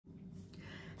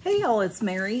Hey y'all, it's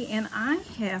Mary, and I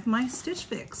have my Stitch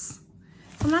Fix.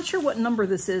 I'm not sure what number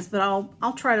this is, but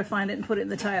I'll try to find it and put it in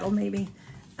the title maybe.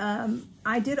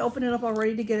 I did open it up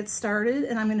already to get it started,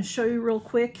 and I'm going to show you real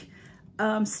quick.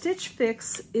 Stitch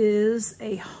Fix is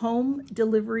a home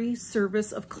delivery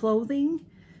service of clothing,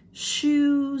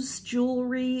 shoes,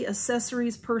 jewelry,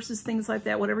 accessories, purses, things like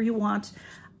that, whatever you want.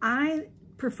 I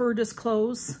prefer just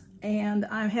clothes, and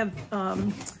I have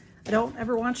I don't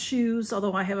ever want shoes,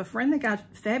 although I have a friend that got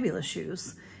fabulous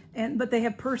shoes. But they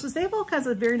have purses. They have all kinds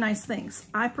of very nice things.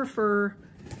 I prefer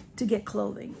to get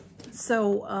clothing.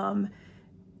 So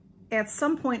at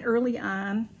some point early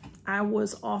on, I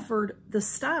was offered the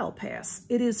Style Pass.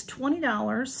 It is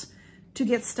 $20 to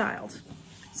get styled.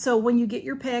 So when you get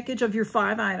your package of your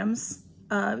 5 items,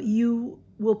 you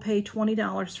will pay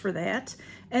 $20 for that.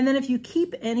 And then if you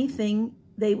keep anything,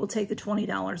 they will take the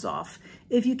 $20 off.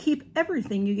 If you keep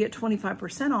everything, you get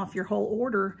 25% off your whole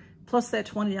order, plus that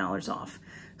 $20 off.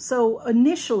 So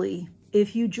initially,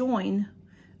 if you join,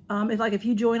 if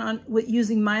you join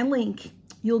using my link,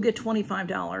 you'll get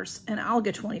 $25, and I'll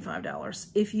get $25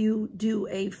 if you do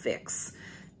a fix.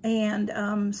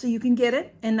 And so you can get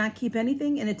it and not keep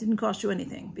anything, and it didn't cost you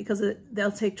anything because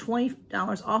they'll take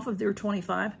 $20 off of their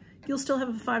 $25. You'll still have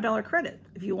a $5 credit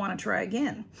if you want to try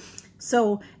again.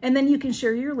 So, and then you can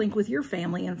share your link with your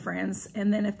family and friends,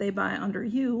 and then if they buy under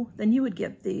you, then you would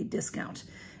get the discount.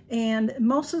 And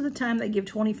most of the time they give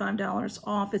 $25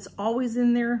 off. It's always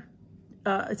in there.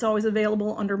 It's always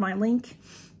available under my link.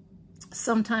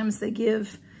 Sometimes they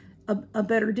give a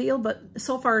better deal, but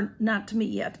so far not to me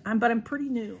yet. But I'm pretty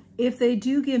new. If they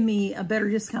do give me a better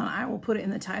discount, I will put it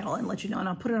in the title and let you know, and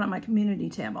I'll put it on my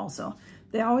community tab also.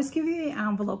 They always give you an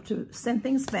envelope to send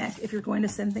things back if you're going to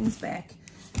send things back.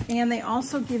 And they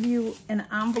also give you an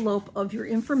envelope of your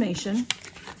information.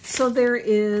 So there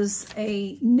is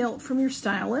a note from your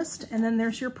stylist, and then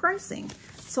there's your pricing.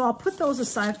 So I'll put those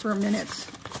aside for a minute,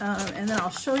 and then I'll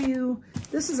show you.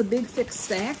 This is a big thick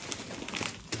stack.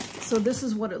 So this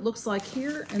is what it looks like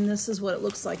here, and this is what it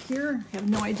looks like here. I have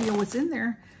no idea what's in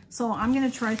there, so I'm going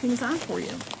to try things on for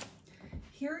you.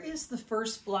 Here is the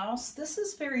first blouse. This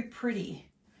is very pretty.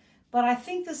 But I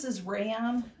think this is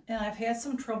rayon, and I've had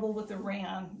some trouble with the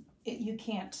rayon.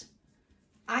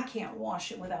 I can't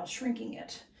wash it without shrinking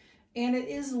it. And it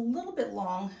is a little bit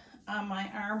long on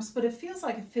my arms, but it feels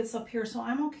like it fits up here, so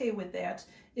I'm okay with that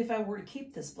if I were to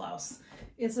keep this blouse.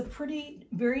 It's a pretty,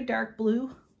 very dark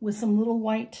blue with some little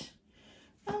white,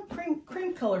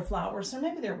 cream color flowers, or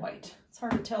maybe they're white. It's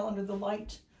hard to tell under the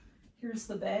light. Here's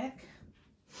the back.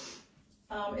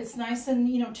 It's nice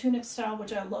and, tunic style,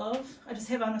 which I love. I just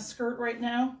have on a skirt right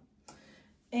now.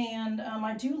 And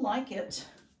I do like it,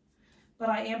 but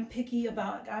I am picky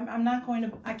about,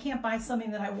 I can't buy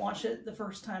something that I wash it the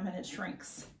first time and it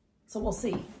shrinks. So we'll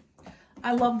see.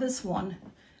 I love this one.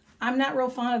 I'm not real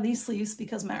fond of these sleeves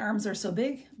because my arms are so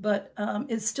big, but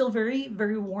it's still very,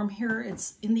 very warm here.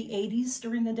 It's in the 80s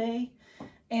during the day,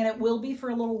 and it will be for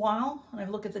a little while. When I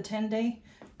look at the 10-day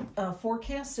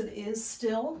forecast, it is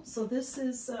still. So this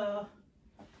is,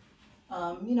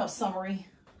 summery.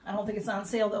 I don't think it's on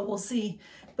sale though, we'll see.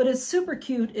 But it's super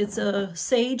cute. It's a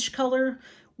sage color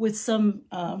with some,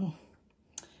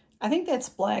 I think that's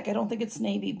black. I don't think it's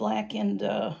navy. Black and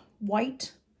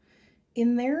white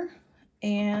in there.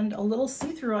 And a little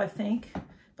see-through, I think.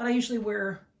 But I usually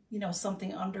wear,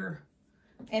 something under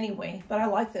anyway. But I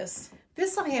like this.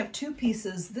 This I have 2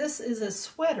 pieces. This is a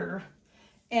sweater.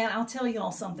 And I'll tell you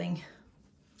all something.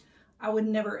 I would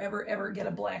never, ever, ever get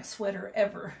a black sweater,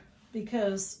 ever.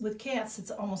 Because with cats,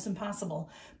 it's almost impossible.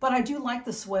 But I do like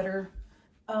the sweater.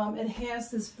 It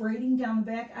has this braiding down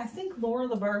the back. I think Laura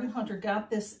the Bargain Hunter got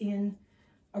this in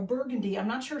a burgundy. I'm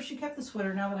not sure if she kept the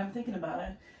sweater now that I'm thinking about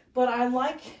it. But I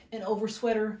like an over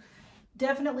sweater.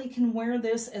 Definitely can wear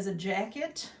this as a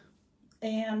jacket.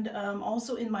 And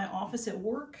also in my office at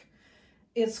work.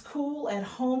 It's cool at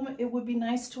home. It would be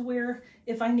nice to wear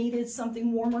if I needed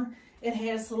something warmer. It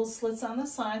has little slits on the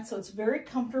side, so it's very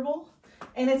comfortable.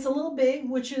 And it's a little big,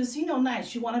 which is,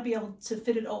 nice. You want to be able to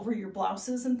fit it over your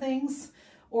blouses and things.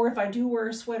 Or if I do wear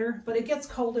a sweater. But it gets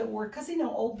cold at work because,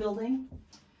 old building.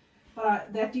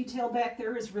 But that detail back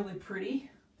there is really pretty.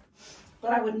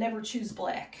 But I would never choose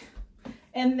black.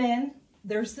 And then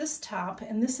there's this top,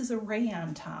 and this is a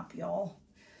rayon top, y'all.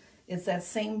 It's that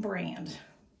same brand.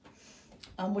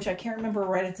 Which I can't remember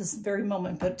right at this very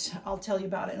moment, but I'll tell you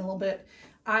about it in a little bit.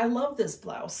 I love this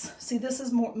blouse. See, this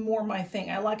is more my thing.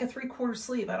 I like a 3/4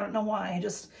 sleeve. I don't know why.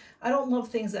 I don't love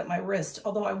things at my wrist,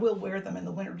 although I will wear them in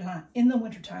the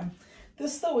wintertime.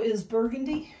 This though is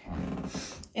burgundy,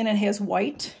 and it has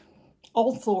white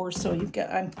all floors. So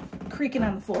I'm creaking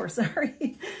on the floor.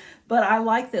 Sorry, But I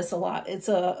like this a lot. It's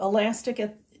a elastic,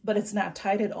 but it's not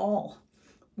tight at all,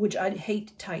 which I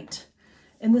hate tight.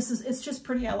 And this is, it's just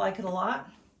pretty. I like it a lot.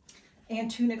 And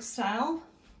tunic style.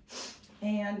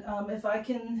 And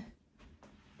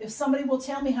if somebody will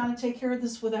tell me how to take care of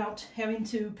this without having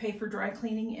to pay for dry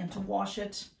cleaning and to wash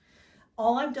it.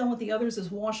 All I've done with the others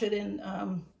is wash it in,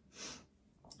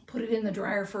 put it in the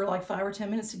dryer for like 5 or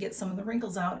 10 minutes to get some of the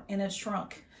wrinkles out, and it's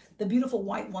shrunk. The beautiful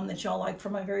white one that y'all liked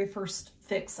from my very first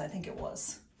fix, I think it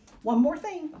was. One more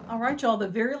thing. All right, y'all, the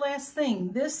very last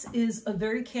thing. This is a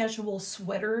very casual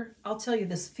sweater. I'll tell you,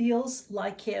 this feels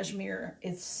like cashmere.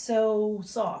 It's so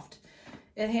soft.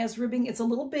 It has ribbing. It's a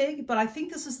little big, but I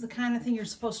think this is the kind of thing you're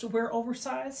supposed to wear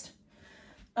oversized.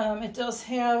 It does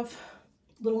have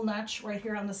a little notch right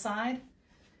here on the side.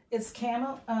 It's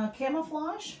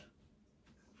camouflage.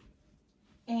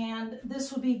 And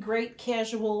this would be great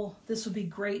casual. This would be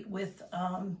great with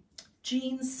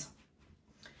jeans.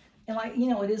 And like, you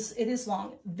know, it is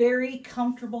long, very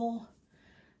comfortable,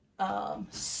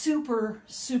 super,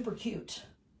 super cute,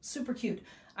 super cute.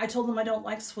 I told them I don't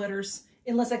like sweaters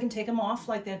unless I can take them off,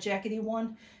 like that jackety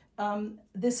one.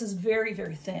 This is very,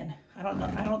 very thin. I don't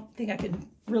know. I don't think I can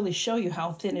really show you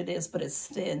how thin it is, but it's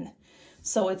thin.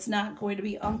 So it's not going to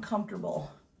be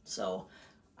uncomfortable. So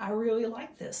I really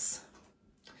like this.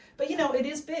 But you know, it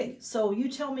is big. So you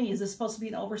tell me, is this supposed to be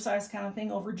an oversized kind of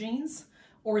thing over jeans?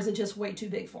 Or is it just way too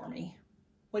big for me?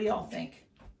 What do y'all think?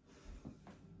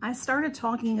 I started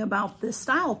talking about this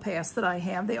style pass that I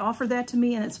have. They offered that to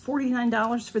me, and it's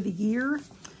 $49 for the year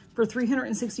for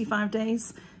 365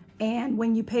 days. And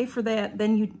when you pay for that,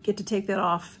 then you get to take that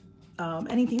off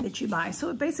anything that you buy. So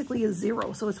it basically is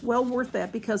 $0. So it's well worth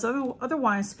that, because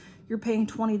otherwise you're paying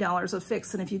 $20 a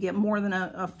fix. And if you get more than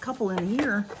a couple in a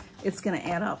year, it's going to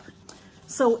add up.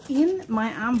 So in my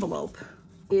envelope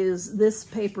is this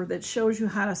paper that shows you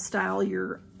how to style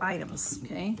your items,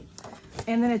 okay?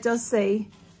 And then it does say,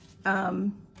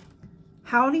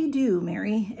 howdy do,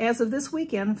 Mary. As of this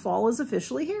weekend, fall is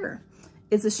officially here.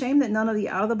 It's a shame that none of the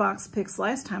out-of-the-box picks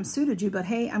last time suited you, but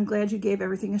hey, I'm glad you gave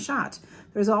everything a shot.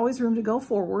 There's always room to go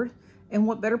forward, and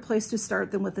what better place to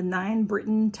start than with the 9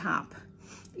 Britain top.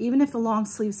 Even if the long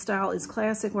sleeve style is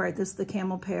classic, right, this is the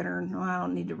camel pattern. Oh, I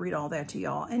don't need to read all that to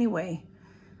y'all. Anyway,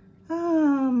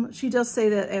 she does say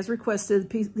that as requested,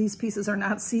 these pieces are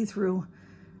not see-through.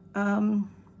 And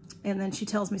then she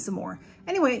tells me some more.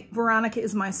 Anyway, Veronica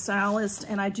is my stylist,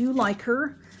 and I do like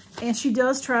her. And she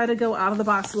does try to go out of the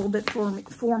box a little bit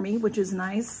for me, which is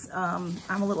nice. I'm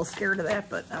a little scared of that,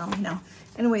 but you know.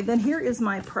 Anyway, then here is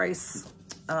my price,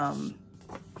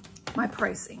 my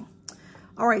pricing.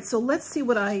 All right, so let's see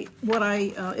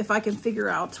if I can figure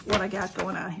out what I got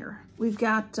going on here. We've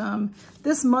got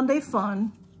this Monday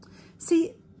Fun.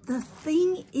 See, the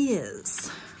thing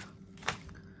is,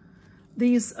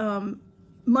 these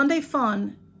Monday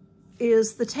Fun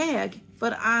is the tag,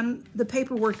 but on the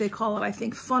paperwork they call it, I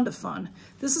think, Fun to Fun.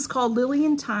 This is called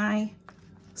Lillian Tie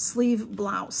Sleeve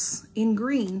Blouse in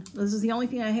green. This is the only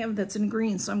thing I have that's in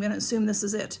green, so I'm going to assume this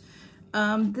is it.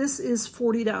 This is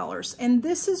 $40, and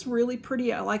this is really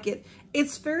pretty. I like it.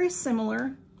 It's very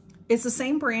similar. It's the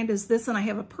same brand as this, and I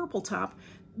have a purple top.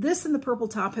 This and the purple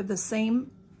top have the same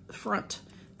front.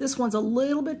 This one's a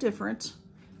little bit different,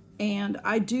 and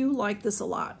I do like this a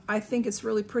lot. I think it's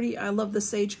really pretty. I love the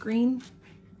sage green,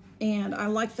 and I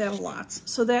like that a lot.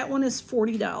 So that one is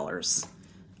 $40.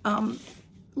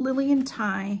 Lillian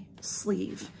Tie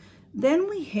sleeve. Then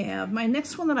we have, my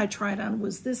next one that I tried on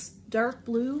was this dark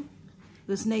blue,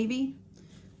 this navy.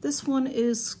 This one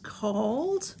is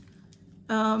called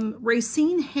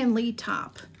Racine Henley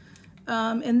top.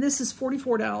 And this is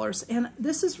 $44. And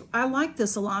this is, I like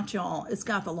this a lot, y'all. It's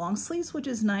got the long sleeves, which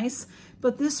is nice,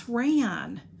 but this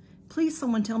rayon, please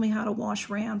someone tell me how to wash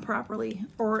rayon properly.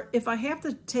 Or if I have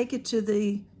to take it to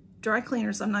the dry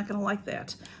cleaners, I'm not gonna like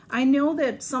that. I know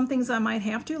that some things I might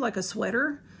have to, like a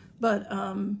sweater, but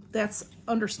that's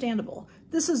understandable.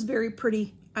 This is very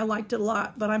pretty. I liked it a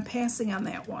lot, but I'm passing on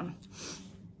that one.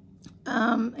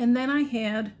 And then I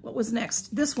had, what was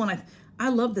next? This one, I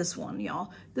love this one,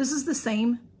 y'all. This is the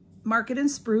same, Market and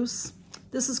Spruce.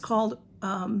 This is called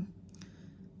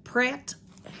Pratt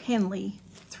Henley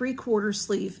 3/4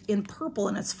 sleeve in purple,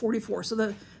 and it's $44. So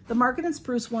the Market and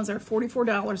Spruce ones are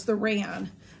 $44, the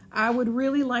rayon. I would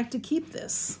really like to keep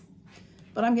this,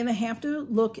 but I'm gonna have to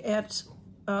look at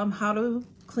how to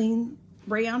clean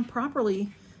rayon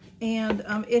properly. And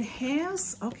it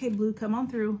has, okay, blue, come on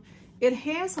through. It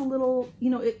has a little, you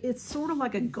know, it's sort of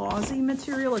like a gauzy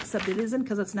material, except it isn't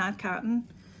because it's not cotton.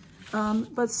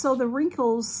 But so the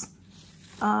wrinkles,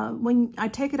 when I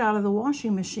take it out of the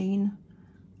washing machine,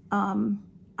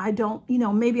 I I don't, you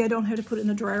know, maybe I don't have to put it in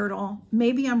the dryer at all.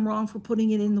 Maybe I'm wrong for putting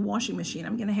it in the washing machine.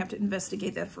 I'm going to have to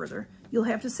investigate that further. You'll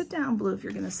have to sit down, Blue, if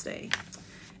you're going to stay.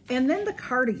 And then the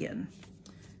cardigan.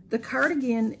 The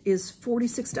cardigan is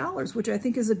 $46, which I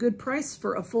think is a good price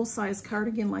for a full-size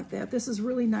cardigan like that. This is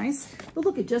really nice. But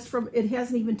look, it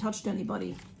hasn't even touched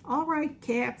anybody. All right,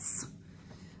 cats.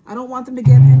 I don't want them to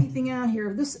get anything out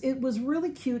here. It was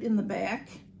really cute in the back.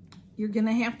 You're going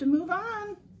to have to move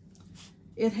on.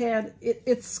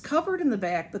 It's covered in the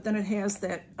back, but then it has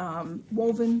that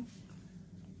woven.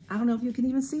 I don't know if you can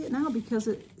even see it now because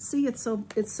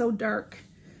it's so dark.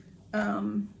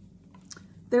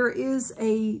 There is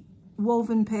a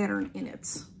woven pattern in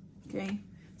it, okay?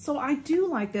 So I do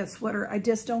like that sweater. I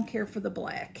just don't care for the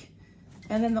black.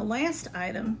 And then the last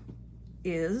item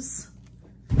is,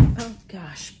 oh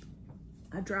gosh,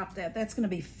 I dropped that. That's gonna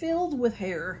be filled with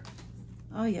hair.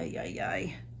 Oh, yeah.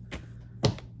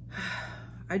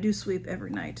 I do sweep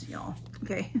every night, y'all,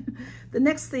 okay? The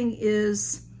next thing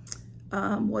is,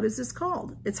 what is this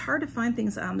called? It's hard to find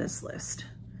things on this list.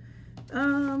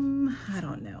 I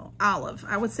don't know. Olive.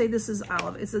 I would say this is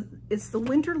Olive. It's the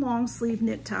winter long sleeve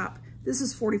knit top. This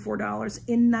is $44.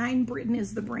 In 9 Britain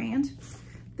is the brand.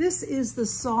 This is the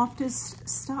softest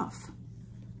stuff.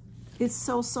 It's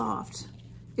so soft.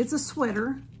 It's a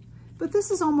sweater, but this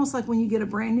is almost like when you get a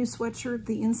brand new sweatshirt,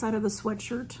 the inside of the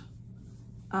sweatshirt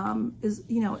is,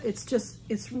 you know,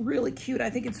 it's really cute. I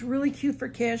think it's really cute for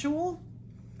casual.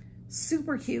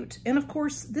 Super cute. And of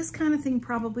course, this kind of thing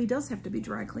probably does have to be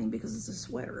dry cleaned because it's a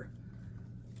sweater.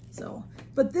 So,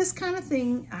 but this kind of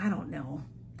thing, I don't know.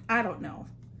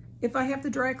 If I have to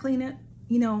dry clean it,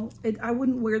 you know, I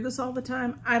wouldn't wear this all the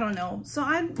time. I don't know. So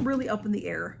I'm really up in the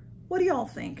air. What do y'all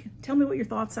think? Tell me what your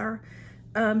thoughts are.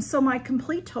 So my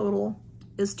complete total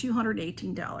is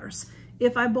 $218.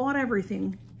 If I bought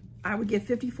everything, I would get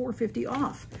 $54.50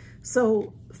 off.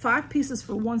 So 5 pieces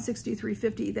for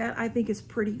 $163.50. That I think is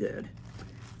pretty good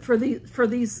for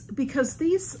these because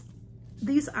these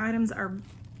items are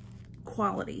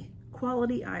quality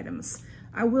items.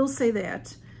 I will say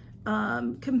that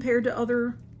compared to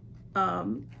other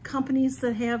companies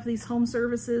that have these home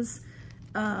services,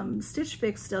 Stitch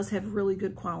Fix does have really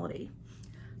good quality.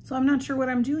 So I'm not sure what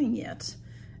I'm doing yet.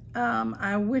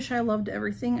 I wish I loved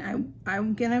everything.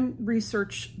 I'm gonna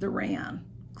research the rayon.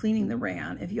 Cleaning the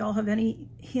rayon. If y'all have any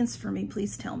hints for me,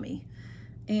 please tell me.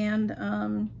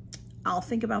 And I'll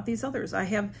think about these others.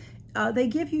 They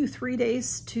give you 3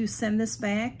 days to send this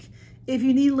back. If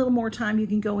you need a little more time, you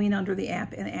can go in under the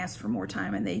app and ask for more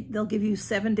time, and they'll give you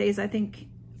 7 days, I think,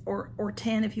 or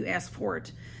 10 if you ask for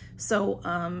it. So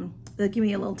they'll give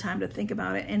me a little time to think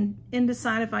about it and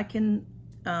decide if I can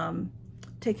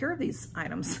take care of these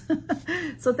items.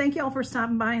 So thank you all for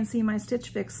stopping by and seeing my Stitch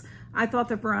Fix. I thought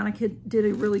that Veronica did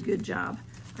a really good job.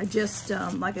 I just,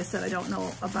 like I said, I don't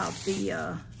know about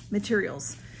the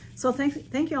materials. So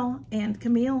thank y'all. And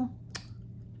Camille,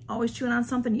 always chewing on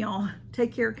something, y'all.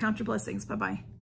 Take care. Count your blessings. Bye-bye.